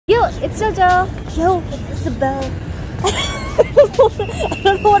it's Jojo. Yo, it's Isabel. I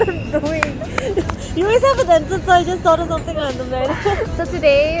don't know what I'm doing. You always have an entrance, so I just thought of something random there. So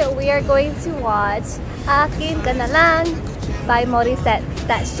today we are going to watch Akin by Morissette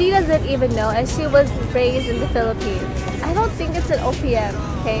that she doesn't even know, and she was raised in the Philippines. I don't think it's an OPM.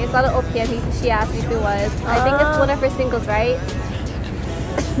 Okay, it's not an OPM. She asked me if it was. I think it's one of her singles, right?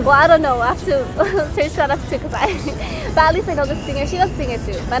 Well, I don't know. I have to search that up too, but at least I know the singer. She does sing it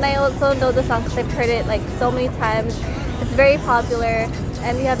too, and I also know the song because I've heard it like so many times. It's very popular,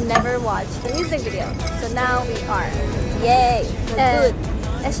 and we have never watched the music video. So now we are. Yay! And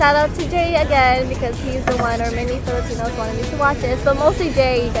a shout out to Jay again because he's the one, or many Filipinos wanted me to watch this, but mostly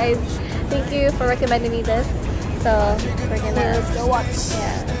Jay. You guys, thank you for recommending me this. So we're gonna let's go watch.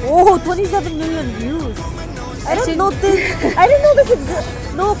 Yeah. Oh, 27 million views. I didn't know this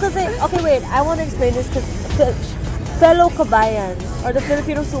exists. No, because okay, wait. I want to explain this because fellow kabayan or the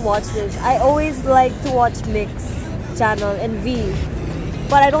Filipinos who watch this, I always like to watch Mix channel and V,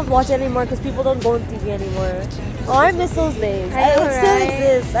 but I don't watch it anymore because people don't go on TV anymore. Oh, I miss those days. It still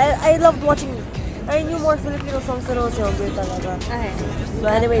exists. I loved watching. I knew more Filipino songs when I was younger talaga. Okay. So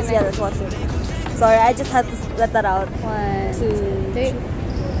anyways, yeah, let's watch it. Sorry, I just had to let that out. 1, 2, 3.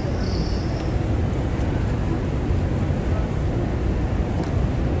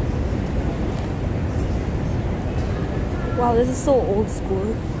 Wow, this is so old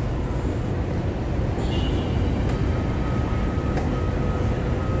school.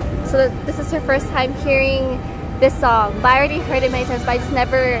 So this is her first time hearing this song, but I already heard it many times, but I just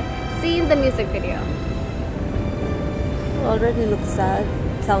never seen the music video. It already looks sad.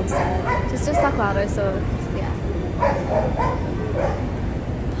 Sounds sad. Just talk louder, so yeah.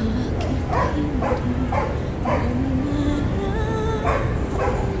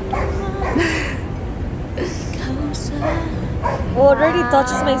 Oh, it already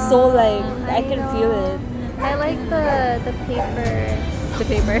touches my soul. Like I can feel it. I like the paper, the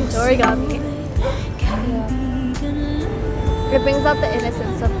origami. Yeah. It brings out the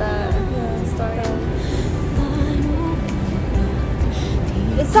innocence of the story.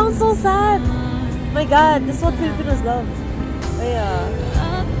 It sounds so sad. My God, this is what Filipinos love. Oh yeah,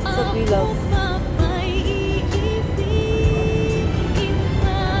 that's what we love.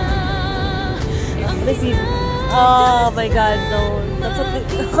 Let's see. Oh my God, no. That's what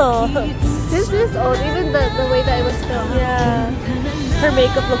This is old, even the way that it was filmed. Yeah. Her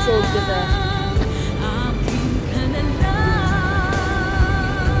makeup looks old kasi.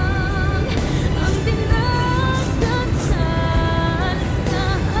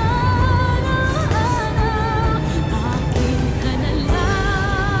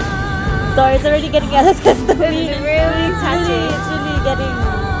 Sorry, it's already getting out of me. It's really touching. It's really getting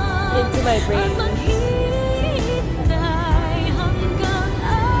into my brain.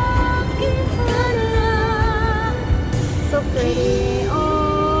 So pretty.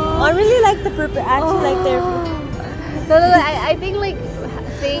 Oh, I really like the purple. I actually like their. No, I think like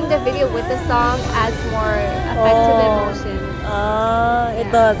seeing the video with the song adds more effect to the emotions.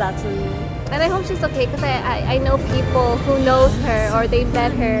 It does actually. And I hope she's okay because I know people who knows her or they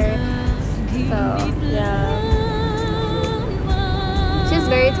met her. So yeah, she's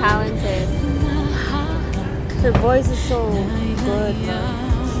very talented. Her voice is so good.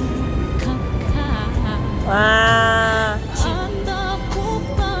 Ah,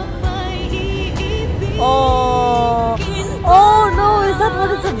 oh no, is that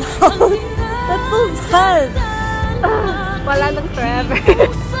what it's about? That's so sad. Wala nang forever.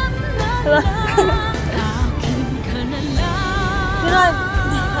 You know,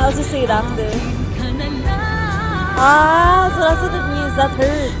 I'll just say it after. Ah, so that's what it means. That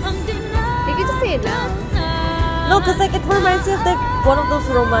hurts. You can just say it now. No, because like it reminds me of like one of those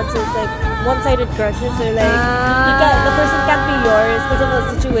romances, like one-sided crushes, or like the person can't be yours because of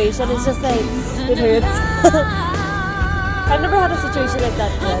the situation. It's just like it hurts. I've never had a situation like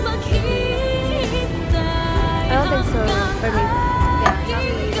that yet. I don't think so for me. Yeah, not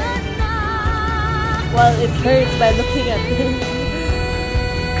me either. Well, it hurts by looking at this.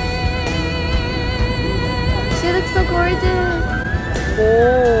 She looks so gorgeous.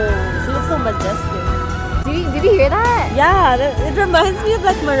 Oh, she looks so majestic. Did you hear that? Yeah, it reminds me of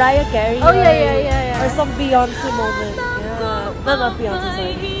like Mariah Carey. Oh yeah. Or some Beyonce moment. Yeah, no, not Beyonce.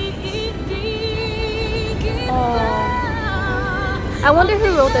 Sorry. Oh, I wonder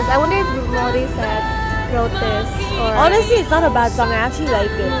who wrote this. I wonder if Morissette wrote this. Or honestly, it's not a bad song. I actually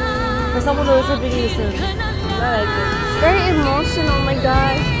like it. For someone who doesn't really listen, I like it. It's very emotional. Oh my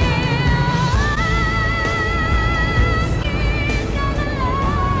God.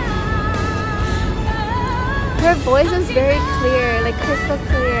 Her voice is very clear, like crystal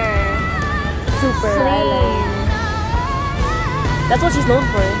clear. super. I like. That's what she's known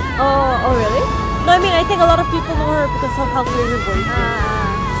for. Oh, really? No, I mean, I think a lot of people know her because of how clear her voice is.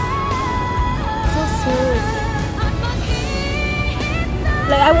 So sweet.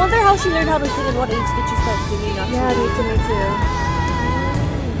 Like, I wonder how she learned how to sing and what age did she start singing actually. Yeah, me too.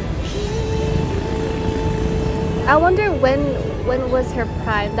 I wonder when was her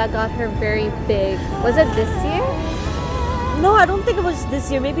prime that got her very big. Was it this year? No, I don't think it was this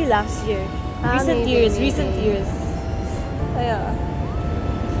year. Maybe last year. Recent years. Yeah.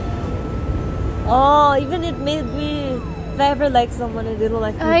 Oh, even it made me. If I ever like someone and they don't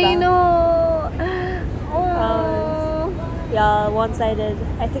like me back. I know. Oh. Yeah, one-sided.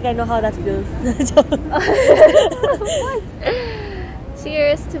 I think I know how that feels.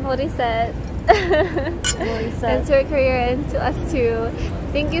 Cheers to Morissette. And to her career and to us too.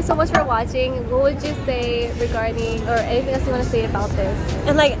 Thank you so much for watching. What would you say regarding, or anything else you want to say about this?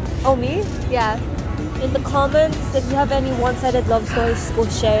 And like, oh me? Yeah. In the comments, if you have any one-sided love stories, just go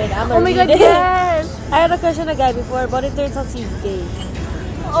share it. I'm gonna read my god, it. yes! I had a crush on a guy before, but it turns out he's gay.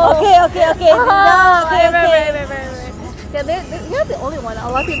 Oh. Okay. No, okay. Yeah, you're not the only one. A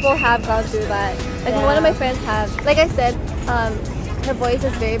lot of people have gone through that. Like one of my friends have. Like I said, her voice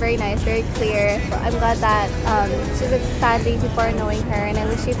is very, very nice, very clear. So I'm glad that she's expanding. People are knowing her, and I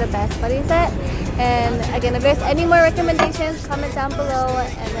wish you the best, Morissette. And again, if there's any more recommendations, comment down below,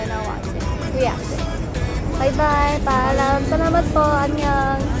 and then I'll watch it. React it. Bye-bye. Paalam. Salamat po.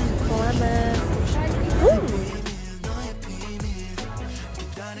 Annyeong. Salamat.